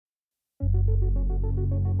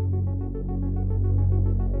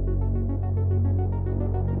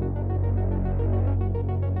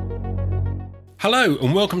Hello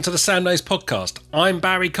and welcome to the SamKnows podcast. I'm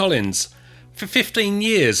Barry Collins. For 15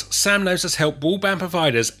 years, SamKnows has helped broadband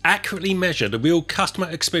providers accurately measure the real customer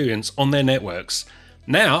experience on their networks.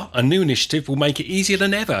 Now, a new initiative will make it easier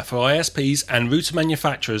than ever for ISPs and router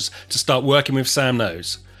manufacturers to start working with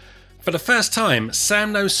SamKnows. For the first time,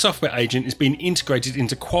 SamKnows Software Agent is being integrated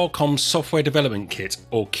into Qualcomm's Software Development Kit,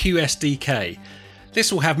 or QSDK.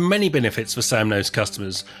 This will have many benefits for SamKnows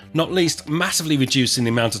customers, not least massively reducing the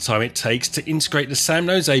amount of time it takes to integrate the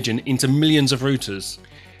SamKnows agent into millions of routers.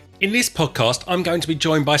 In this podcast, I'm going to be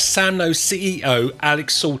joined by SamKnows CEO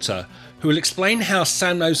Alex Salter, who will explain how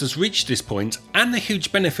SamKnows has reached this point and the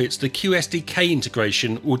huge benefits the QSDK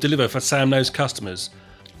integration will deliver for SamKnows customers.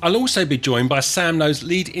 I'll also be joined by SamKnows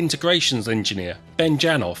lead integrations engineer, Ben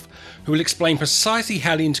Janoff, who will explain precisely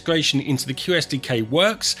how the integration into the QSDK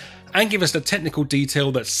works and give us the technical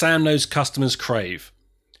detail that SamKnows customers crave.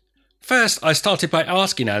 First, I started by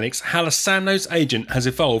asking Alex how the SamKnows agent has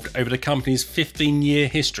evolved over the company's 15-year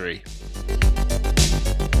history.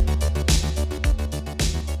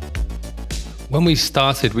 When we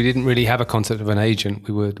started, we didn't really have a concept of an agent.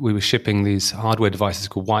 We were shipping these hardware devices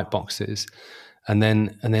called white boxes. And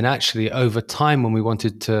then actually over time, when we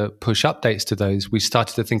wanted to push updates to those, we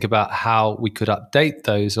started to think about how we could update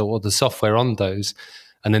those or the software on those.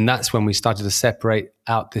 And then that's when we started to separate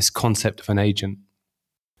out this concept of an agent.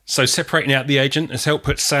 So separating out the agent has helped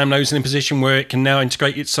put SamKnows in a position where it can now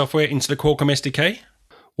integrate its software into the Qualcomm SDK?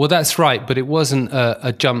 Well, that's right, but it wasn't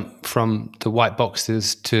a jump from the white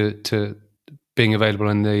boxes to being available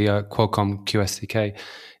in the Qualcomm QSDK.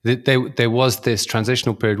 There was this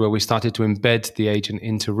transitional period where we started to embed the agent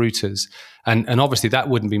into routers. And obviously that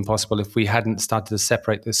wouldn't have been possible if we hadn't started to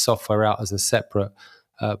separate this software out as a separate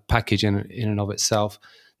package in and of itself.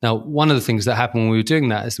 Now, one of the things that happened when we were doing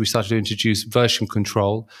that is we started to introduce version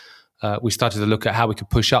control. We started to look at how we could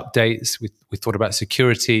push updates. We thought about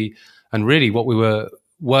security. And really what we were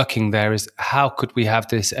working there is how could we have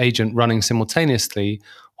this agent running simultaneously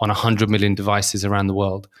on 100 million devices around the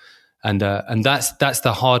world. And that's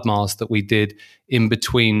the hard miles that we did in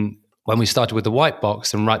between when we started with the white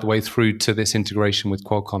box and right the way through to this integration with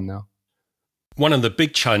Qualcomm now. One of the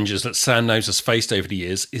big challenges that SamKnows has faced over the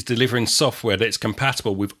years is delivering software that is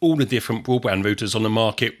compatible with all the different broadband routers on the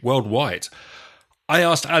market worldwide. I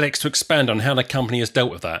asked Alex to expand on how the company has dealt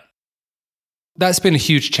with that. That's been a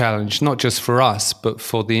huge challenge, not just for us, but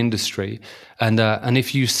for the industry. And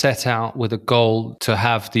if you set out with a goal to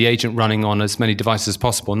have the agent running on as many devices as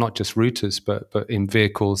possible, not just routers, but in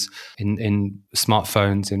vehicles, in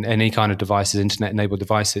smartphones, in any kind of devices, internet-enabled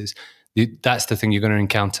devices, that's the thing you're going to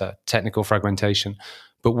encounter, technical fragmentation.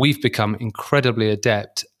 But we've become incredibly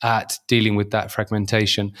adept at dealing with that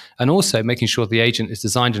fragmentation and also making sure the agent is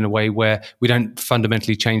designed in a way where we don't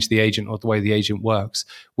fundamentally change the agent or the way the agent works.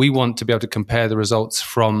 We want to be able to compare the results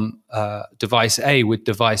from device A with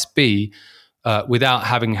device B without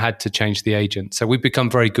having had to change the agent. So we've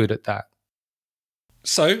become very good at that.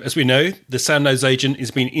 So, as we know, the SamKnows agent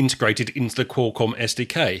is being integrated into the Qualcomm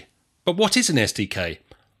SDK. But what is an SDK?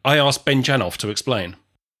 I asked Ben Janoff to explain.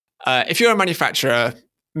 If you're a manufacturer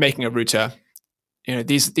making a router,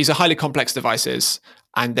 these are highly complex devices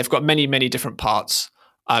and they've got many, many different parts.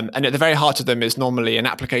 And at the very heart of them is normally an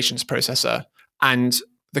applications processor. And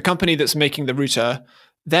the company that's making the router,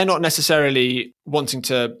 they're not necessarily wanting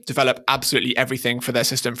to develop absolutely everything for their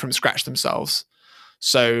system from scratch themselves.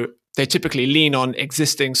 So they typically lean on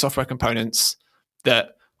existing software components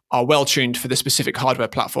that are well tuned for the specific hardware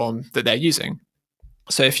platform that they're using.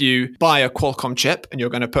 So if you buy a Qualcomm chip and you're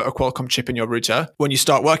going to put a Qualcomm chip in your router, when you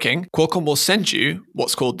start working, Qualcomm will send you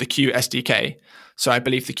what's called the QSDK. So I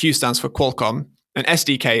believe the Q stands for Qualcomm. And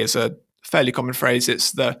SDK is a fairly common phrase.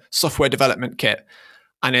 It's the software development kit.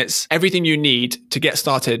 And it's everything you need to get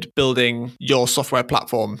started building your software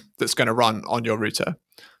platform that's going to run on your router.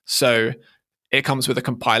 So it comes with a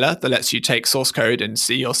compiler that lets you take source code in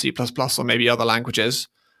C or C++ or maybe other languages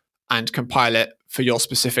and compile it for your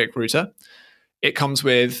specific router. It comes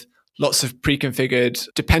with lots of pre-configured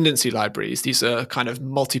dependency libraries. These are kind of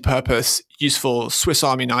multi-purpose, useful Swiss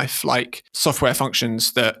Army knife-like software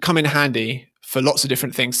functions that come in handy for lots of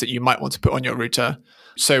different things that you might want to put on your router.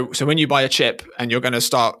 So when you buy a chip and you're going to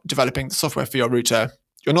start developing the software for your router,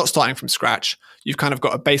 you're not starting from scratch. You've kind of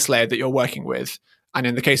got a base layer that you're working with. And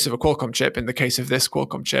in the case of a Qualcomm chip, in the case of this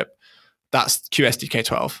Qualcomm chip, that's QSDK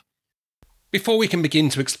 12. Before we can begin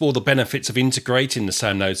to explore the benefits of integrating the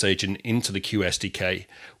SamKnows agent into the QSDK,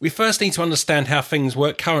 we first need to understand how things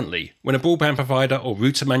work currently when a broadband provider or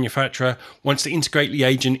router manufacturer wants to integrate the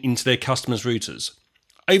agent into their customers' routers.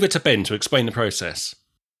 Over to Ben to explain the process.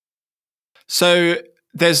 So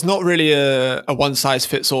There's not really a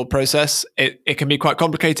one-size-fits-all process. It can be quite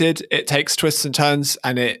complicated. It takes twists and turns,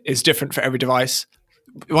 and it is different for every device.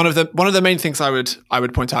 One of the main things I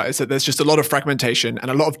would point out is that there's just a lot of fragmentation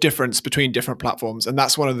and a lot of difference between different platforms, and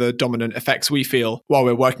that's one of the dominant effects we feel while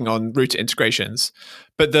we're working on router integrations.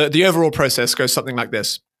 But the overall process goes something like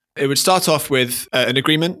this. It would start off with an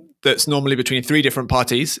agreement that's normally between 3 different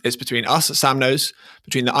parties. It's between us at SamKnows,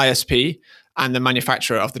 between the ISP, and the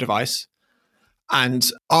manufacturer of the device. And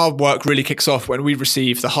our work really kicks off when we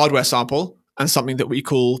receive the hardware sample and something that we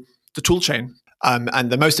call the toolchain. And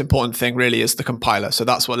the most important thing really is the compiler. So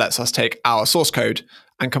that's what lets us take our source code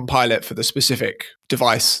and compile it for the specific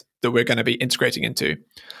device that we're going to be integrating into.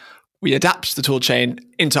 We adapt the toolchain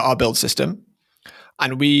into our build system,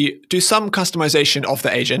 and we do some customization of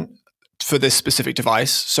the agent for this specific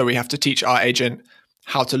device. So we have to teach our agent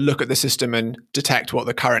how to look at the system and detect what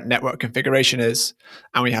the current network configuration is.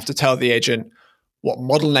 And we have to tell the agent what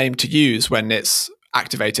model name to use when it's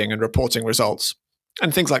activating and reporting results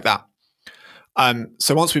and things like that.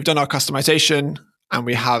 So once we've done our customization and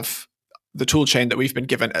we have the toolchain that we've been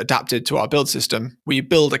given adapted to our build system, we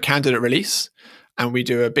build a candidate release and we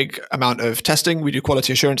do a big amount of testing. We do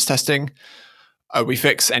quality assurance testing. We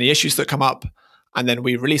fix any issues that come up, and then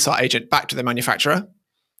we release our agent back to the manufacturer.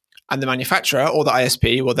 And the manufacturer or the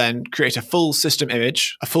ISP will then create a full system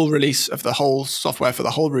image, a full release of the whole software for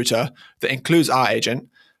the whole router that includes our agent.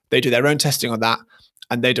 They do their own testing on that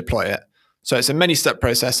and they deploy it. So it's a many-step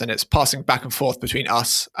process, and it's passing back and forth between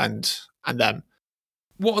us and them.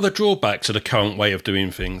 What are the drawbacks of the current way of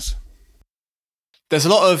doing things? There's a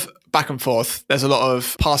lot of back and forth. There's a lot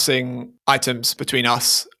of passing items between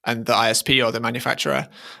us and the ISP or the manufacturer.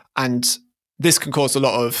 And this can cause a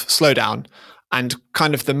lot of slowdown. And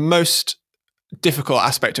kind of the most difficult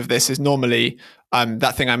aspect of this is normally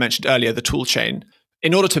that thing I mentioned earlier, the tool chain.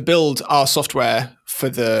 In order to build our software for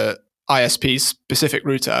the ISP's specific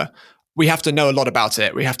router, we have to know a lot about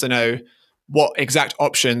it. We have to know what exact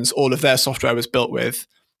options all of their software was built with.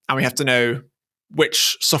 And we have to know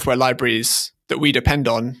which software libraries that we depend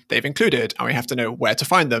on they've included. And we have to know where to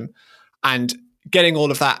find them. And getting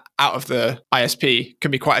all of that out of the ISP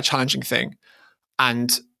can be quite a challenging thing.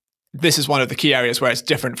 And this is one of the key areas where it's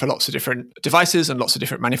different for lots of different devices and lots of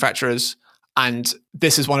different manufacturers. And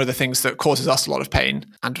this is one of the things that causes us a lot of pain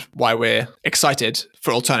and why we're excited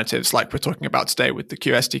for alternatives like we're talking about today with the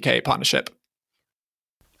QSDK partnership.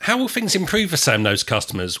 How will things improve for SamKnows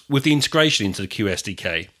customers with the integration into the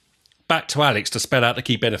QSDK? Back to Alex to spell out the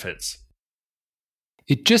key benefits.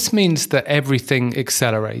 It just means that everything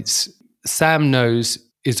accelerates. SamKnows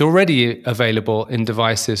is already available in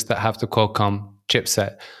devices that have the Qualcomm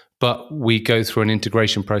chipset, but we go through an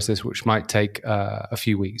integration process which might take a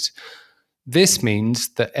few weeks. This means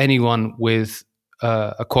that anyone with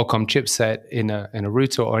a Qualcomm chipset in a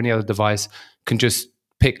router or any other device can just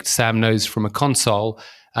pick SamKnows from a console,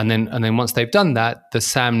 and then once they've done that, the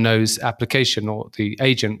SamKnows application or the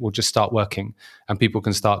agent will just start working, and people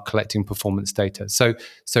can start collecting performance data. So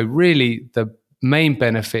really, the main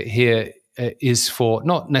benefit here is for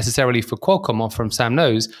not necessarily for Qualcomm or from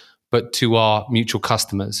SamKnows, but to our mutual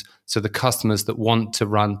customers. So the customers that want to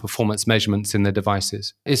run performance measurements in their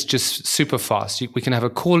devices. It's just super fast. We can have a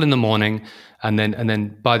call in the morning, and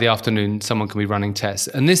then by the afternoon, someone can be running tests.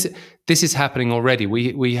 And this is happening already.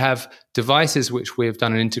 We have devices which we have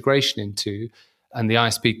done an integration into, and the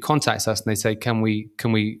ISP contacts us and they say, can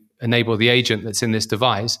we enable the agent that's in this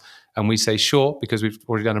device? And we say, sure, because we've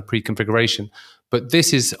already done a pre-configuration. But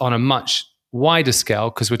this is on a much wider scale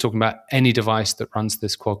because we're talking about any device that runs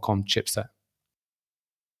this Qualcomm chipset.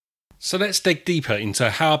 So let's dig deeper into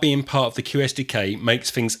how being part of the QSDK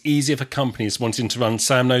makes things easier for companies wanting to run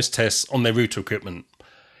SamKnows tests on their router equipment.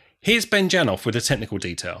 Here's Ben Janoff with the technical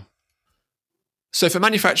detail. So for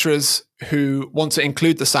manufacturers who want to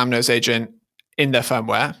include the SamKnows agent in their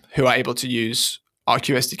firmware, who are able to use our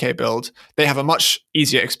QSDK build, they have a much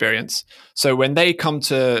easier experience. So when they come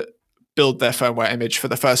to build their firmware image for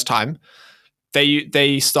the first time,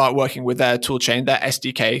 they start working with their toolchain, their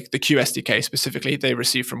SDK, the QSDK specifically, they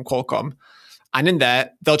receive from Qualcomm. And in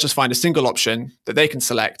there, they'll just find a single option that they can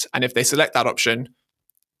select. And if they select that option,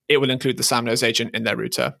 it will include the SamKnows agent in their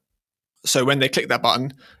router. So when they click that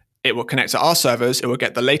button, it will connect to our servers. It will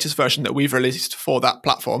get the latest version that we've released for that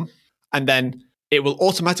platform. And then it will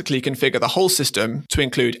automatically configure the whole system to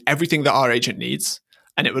include everything that our agent needs.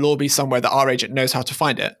 And it will all be somewhere that our agent knows how to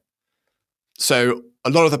find it. So a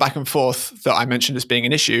lot of the back and forth that I mentioned as being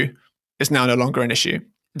an issue is now no longer an issue.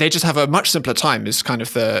 They just have a much simpler time is kind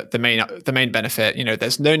of the main benefit. You know,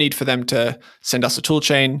 there's no need for them to send us a tool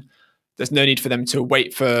chain. There's no need for them to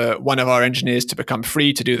wait for one of our engineers to become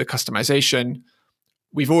free to do the customization.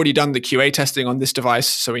 we've already done the QA testing on this device,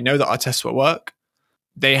 so we know that our tests will work.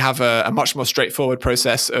 They have a much more straightforward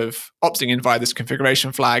process of opting in via this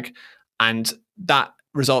configuration flag, and that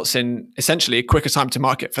results in essentially a quicker time to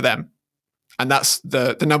market for them. And that's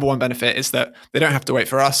the number one benefit, is that they don't have to wait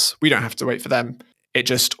for us. We don't have to wait for them. It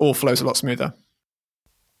just all flows a lot smoother.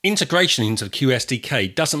 Integration into the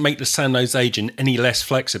QSDK doesn't make the SamKnows agent any less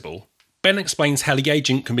flexible. Ben explains how the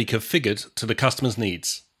agent can be configured to the customer's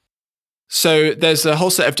needs. So there's a whole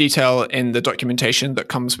set of detail in the documentation that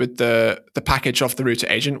comes with the package of the router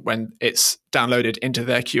agent when it's downloaded into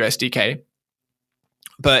their QSDK.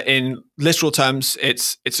 But in literal terms,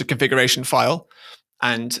 it's a configuration file.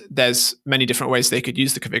 And there's many different ways they could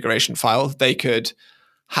use the configuration file. They could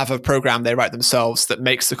have a program they write themselves that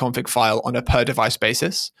makes the config file on a per device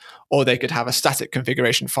basis, or they could have a static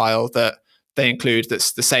configuration file that they include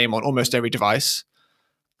that's the same on almost every device.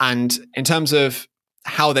 And in terms of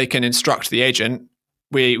how they can instruct the agent,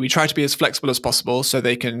 we try to be as flexible as possible, so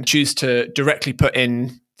they can choose to directly put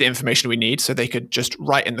in the information we need. So they could just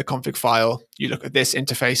write in the config file, you look at this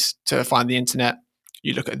interface to find the internet,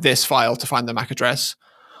 you look at this file to find the MAC address.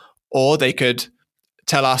 Or they could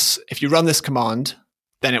tell us, if you run this command,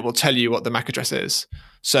 then it will tell you what the MAC address is.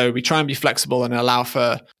 So we try and be flexible and allow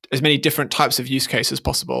for as many different types of use cases as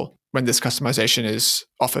possible when this customization is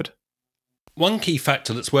offered. One key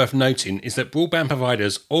factor that's worth noting is that broadband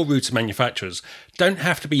providers or router manufacturers don't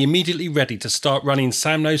have to be immediately ready to start running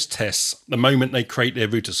SamKnows tests the moment they create their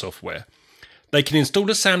router software. They can install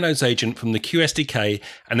the SamKnows agent from the QSDK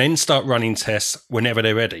and then start running tests whenever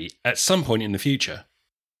they're ready, at some point in the future.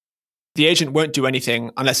 The agent won't do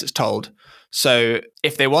anything unless it's told. So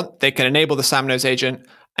if they want, they can enable the SamKnows agent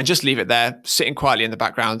and just leave it there, sitting quietly in the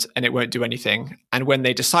background, and it won't do anything. And when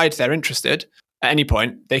they decide they're interested, at any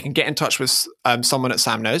point, they can get in touch with someone at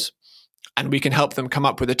SamKnows, and we can help them come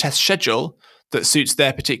up with a test schedule that suits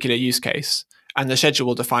their particular use case. And the schedule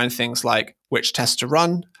will define things like which tests to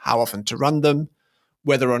run, how often to run them,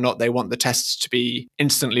 whether or not they want the tests to be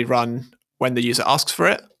instantly run when the user asks for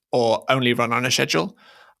it, or only run on a schedule,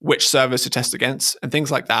 which servers to test against, and things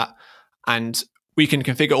like that. And we can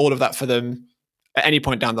configure all of that for them at any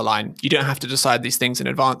point down the line. You don't have to decide these things in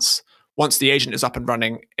advance. Once the agent is up and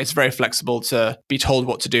running, it's very flexible to be told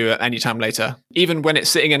what to do at any time later, even when it's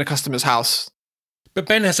sitting in a customer's house. But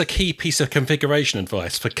Ben has a key piece of configuration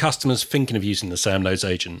advice for customers thinking of using the SamKnows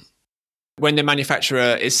agent. When the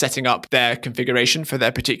manufacturer is setting up their configuration for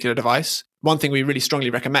their particular device, one thing we really strongly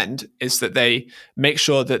recommend is that they make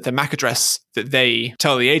sure that the MAC address that they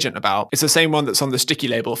tell the agent about is the same one that's on the sticky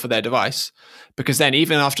label for their device. Because then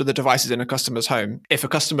even after the device is in a customer's home, if a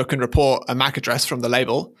customer can report a MAC address from the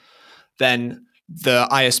label, then the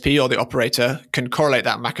ISP or the operator can correlate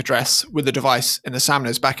that MAC address with the device in the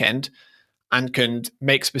SamKnows backend and can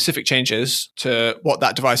make specific changes to what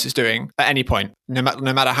that device is doing at any point, no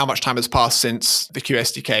matter how much time has passed since the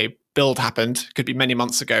QSDK build happened. Could be many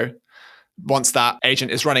months ago. Once that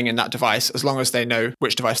agent is running in that device, as long as they know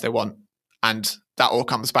which device they want, and that all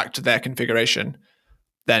comes back to their configuration,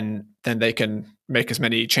 then they can make as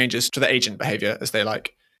many changes to the agent behavior as they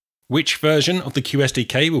like. Which version of the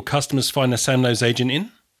QSDK will customers find the SamKnows agent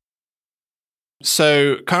in?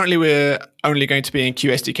 So currently we're only going to be in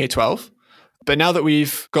QSDK 12. But now that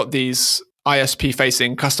we've got these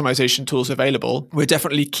ISP-facing customization tools available, we're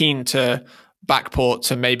definitely keen to backport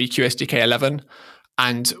to maybe QSDK 11.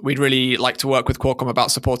 And we'd really like to work with Qualcomm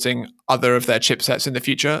about supporting other of their chipsets in the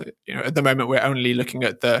future. At the moment, we're only looking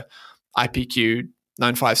at the IPQ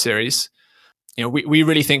 95 series. We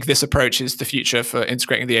really think this approach is the future for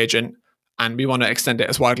integrating the agent, and we want to extend it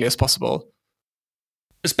as widely as possible.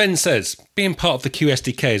 As Ben says, being part of the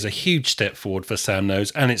QSDK is a huge step forward for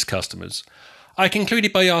SamKnows and its customers. I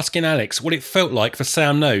concluded by asking Alex what it felt like for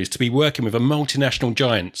SamKnows to be working with a multinational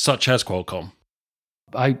giant such as Qualcomm.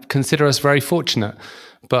 I consider us very fortunate,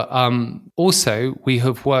 but also we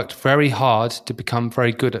have worked very hard to become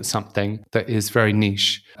very good at something that is very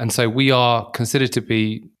niche. And so we are considered to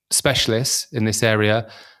be specialists in this area,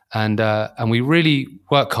 and we really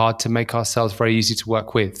work hard to make ourselves very easy to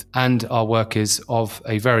work with. And our work is of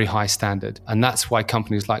a very high standard. And that's why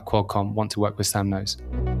companies like Qualcomm want to work with SamKnows.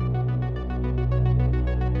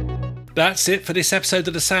 That's it for this episode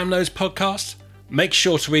of the SamKnows podcast. Make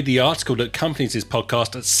sure to read the article that accompanies this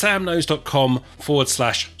podcast at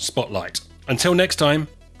samknows.com/spotlight. Until next time,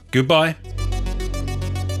 goodbye.